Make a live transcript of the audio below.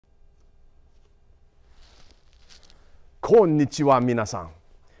Konnichiwa minasan.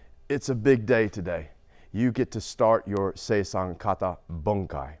 It's a big day today. You get to start your Seisan kata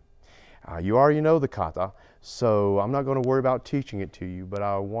bunkai. You already know the kata, so I'm not going to worry about teaching it to you, but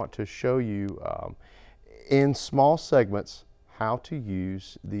I want to show you in small segments how to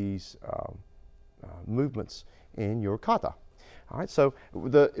use these movements in your kata. All right, so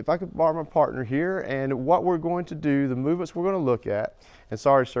if I could borrow my partner here, and what we're going to do, the movements we're going to look at, and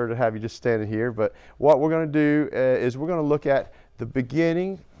sorry, sir, to have you just standing here, but what we're going to do is we're going to look at the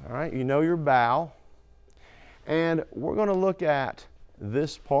beginning, all right, you know your bow, and we're going to look at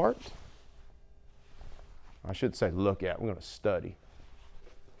this part. I should say look at, we're going to study.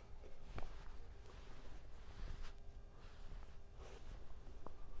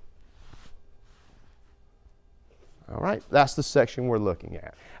 All right, that's the section we're looking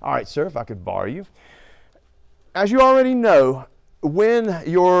at. All right, sir, if I could borrow you. As you already know, when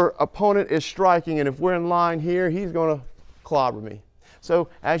your opponent is striking, and if we're in line here, he's going to clobber me. So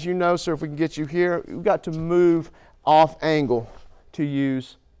as you know, sir, if we can get you here, we've got to move off angle to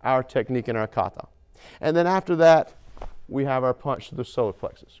use our technique in our kata. And then after that, we have our punch to the solar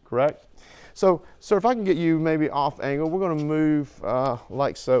plexus, correct? So, sir, if I can get you maybe off angle, we're going to move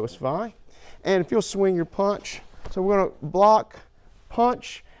like so, it's fine. And if you'll swing your punch, so we're going to block,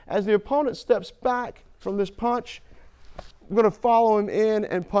 punch. As the opponent steps back from this punch, I'm going to follow him in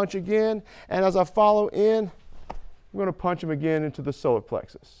and punch again. And as I follow in, I'm going to punch him again into the solar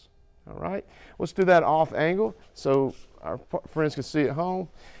plexus. All right? Let's do that off angle so our friends can see at home.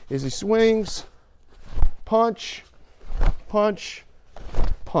 As he swings, punch, punch,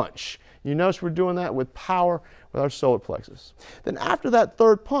 punch. You notice we're doing that with power with our solar plexus. Then after that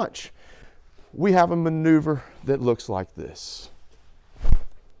third punch, we have a maneuver that looks like this.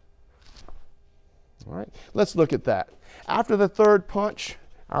 All right, let's look at that. After the third punch,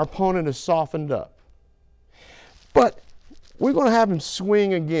 our opponent is softened up. But we're going to have him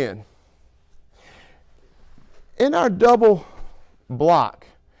swing again. In our double block,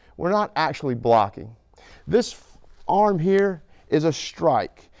 we're not actually blocking. This arm here is a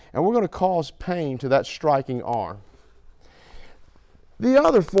strike, and we're going to cause pain to that striking arm. The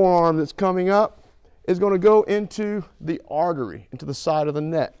other forearm that's coming up is going to go into the artery, into the side of the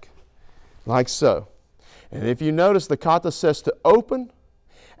neck, like so. And if you notice, the kata says to open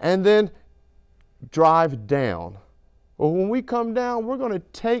and then drive down. Well, when we come down, we're going to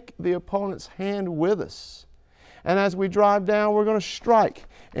take the opponent's hand with us. And as we drive down, we're going to strike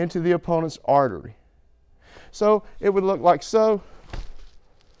into the opponent's artery. So it would look like so.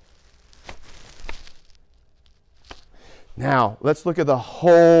 Now, let's look at the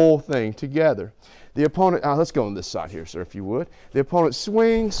whole thing together. The opponent, let's go on this side here, sir, if you would. The opponent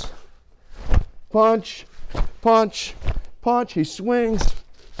swings, punch, punch, punch. He swings,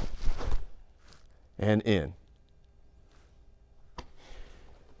 and in.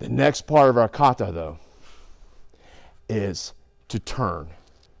 The next part of our kata, though, is to turn.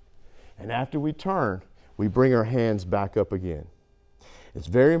 And after we turn, we bring our hands back up again. It's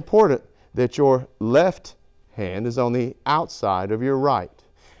very important that your left hand is on the outside of your right.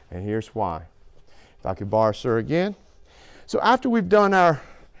 And here's why. If I could borrow, sir, again. So after we've done our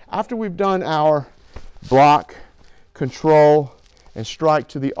block, control, and strike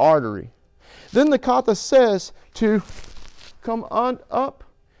to the artery, then the kata says to come on up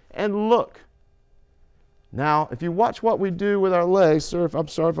and look. Now, if you watch what we do with our legs, sir, I'm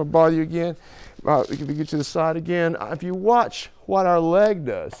sorry if I bother you again. If we get to the side again, if you watch what our leg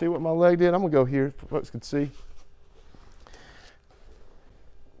does, see what my leg did? I'm going to go here so folks can see.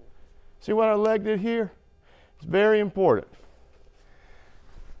 See what our leg did here? It's very important.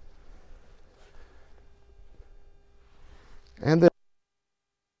 And then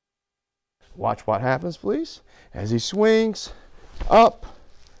watch what happens, please. As he swings up,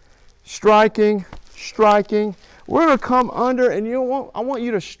 striking, striking. We're going to come under, and I want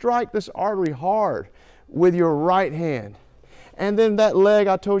you to strike this artery hard with your right hand. And then that leg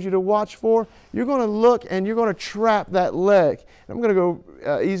I told you to watch for, you're going to look and you're going to trap that leg. I'm going to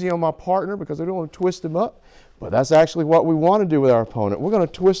go easy on my partner because I don't want to twist him up, but that's actually what we want to do with our opponent. We're going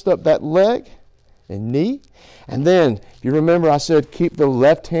to twist up that leg and knee, and then, if you remember, I said keep the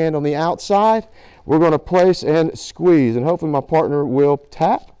left hand on the outside. We're going to place and squeeze, and hopefully my partner will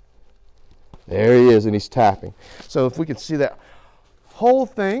tap. There he is, and he's tapping. So if we could see that whole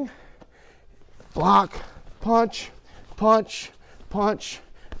thing, block, punch, punch, punch,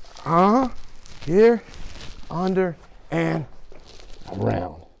 here, under, and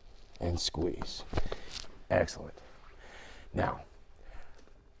around, and squeeze. Excellent. Now,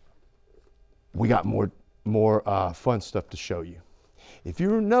 we got more fun stuff to show you. If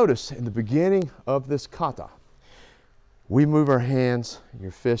you notice in the beginning of this kata, we move our hands and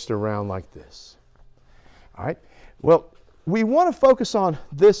your fist around like this. All right? Well, we want to focus on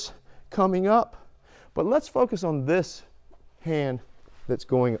this coming up, but let's focus on this hand that's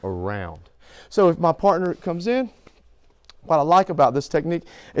going around. So if my partner comes in, what I like about this technique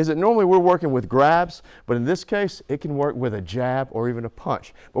is that normally we're working with grabs, but in this case, it can work with a jab or even a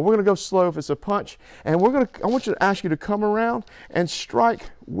punch. But we're going to go slow if it's a punch, and I want you to ask you to come around and strike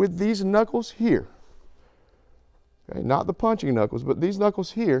with these knuckles here. Okay, not the punching knuckles, but these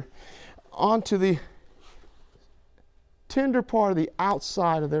knuckles here onto the tender part of the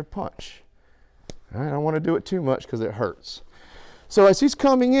outside of their punch. All right, I don't want to do it too much because it hurts. So as he's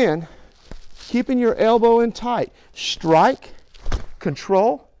coming in, keeping your elbow in tight, strike,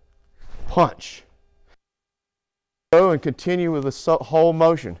 control, punch. Go and continue with the whole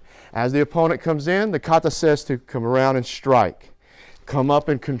motion. As the opponent comes in, the kata says to come around and strike. Come up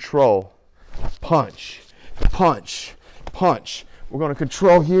and control. Punch, punch, punch. We're going to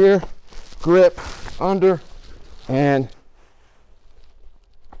control here, grip, under, and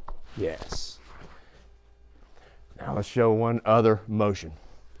yes. Now let's show one other motion.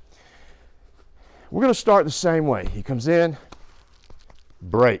 We're going to start the same way. He comes in,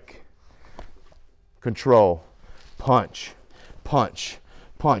 break, control, punch, punch,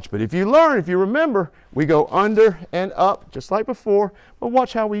 punch. But if you remember, we go under and up just like before, but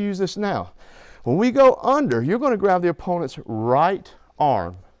watch how we use this now. When we go under, you're going to grab the opponent's right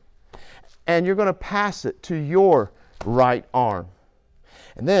arm and you're going to pass it to your right arm.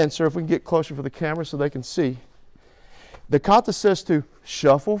 And then, sir, if we can get closer for the camera so they can see, the kata says to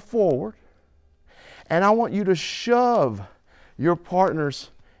shuffle forward. And I want you to shove your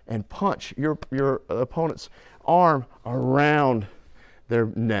partner's and punch your opponent's arm around their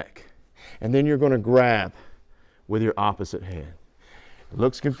neck. And then you're going to grab with your opposite hand. It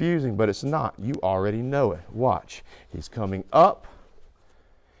looks confusing, but it's not. You already know it. Watch. He's coming up,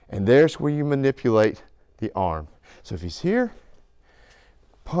 and there's where you manipulate the arm. So if he's here,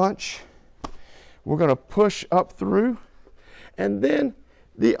 punch. We're going to push up through, and then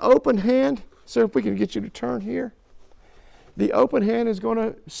the open hand. So if we can get you to turn here, the open hand is going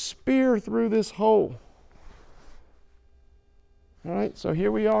to spear through this hole. All right, so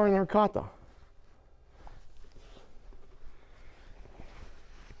here we are in our kata.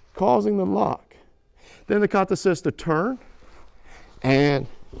 Causing the lock. Then the kata says to turn and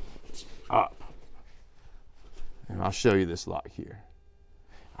up. And I'll show you this lock here.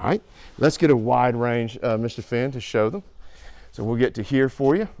 All right, let's get a wide range, Mr. Finn, to show them. So we'll get to here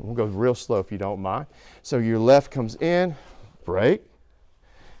for you. We'll go real slow if you don't mind. So your left comes in, break,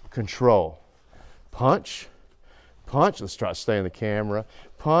 control, punch, punch. Let's try to stay in the camera.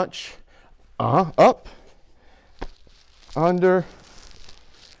 Punch, up, under,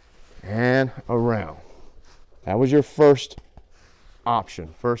 and around. That was your first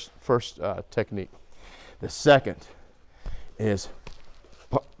option, first technique. The second is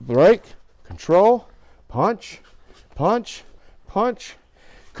break, control, punch, punch, punch.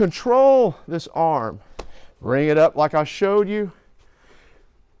 Control this arm. Bring it up like I showed you.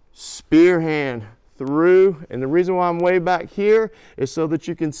 Spear hand through. And the reason why I'm way back here is so that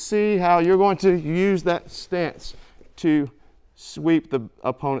you can see how you're going to use that stance to sweep the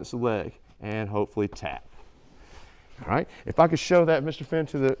opponent's leg and hopefully tap. All right. If I could show that, Mr.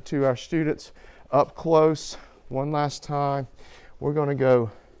 Finn, to our students up close one last time. We're going to go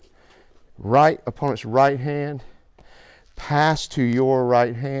right, opponent's right hand. Pass to your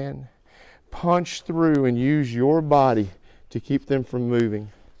right hand, punch through and use your body to keep them from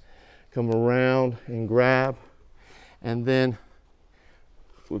moving. Come around and grab, and then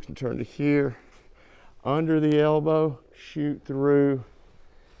if we can turn to here, under the elbow, shoot through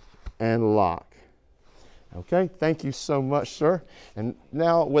and lock. Okay, thank you so much, sir. And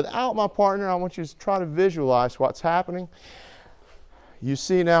now without my partner, I want you to try to visualize what's happening. You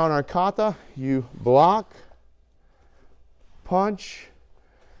see now in our kata, you block, punch,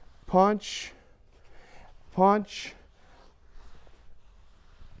 punch, punch,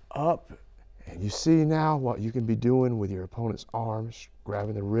 up. And you see now what you can be doing with your opponent's arms,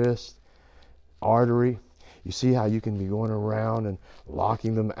 grabbing the wrist, artery. You see how you can be going around and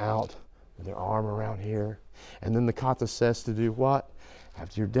locking them out with their arm around here. And then the kata says to do what?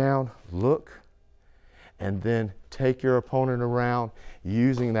 After you're down, look, and then take your opponent around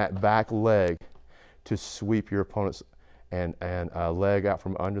using that back leg to sweep your opponent's and leg out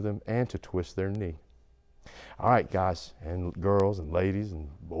from under them and to twist their knee. All right, guys and girls and ladies and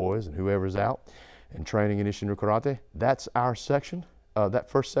boys and whoever's out and training in Isshinryu Karate, that's our section, that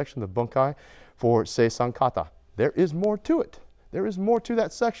first section, the bunkai for Seisan kata. There is more to it. There is more to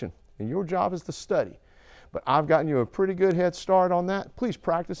that section, and your job is to study. But I've gotten you a pretty good head start on that. Please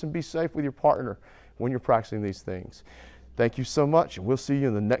practice and be safe with your partner when you're practicing these things. Thank you so much, and we'll see you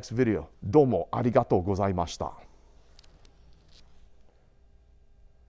in the next video. Domo arigatou gozaimashita.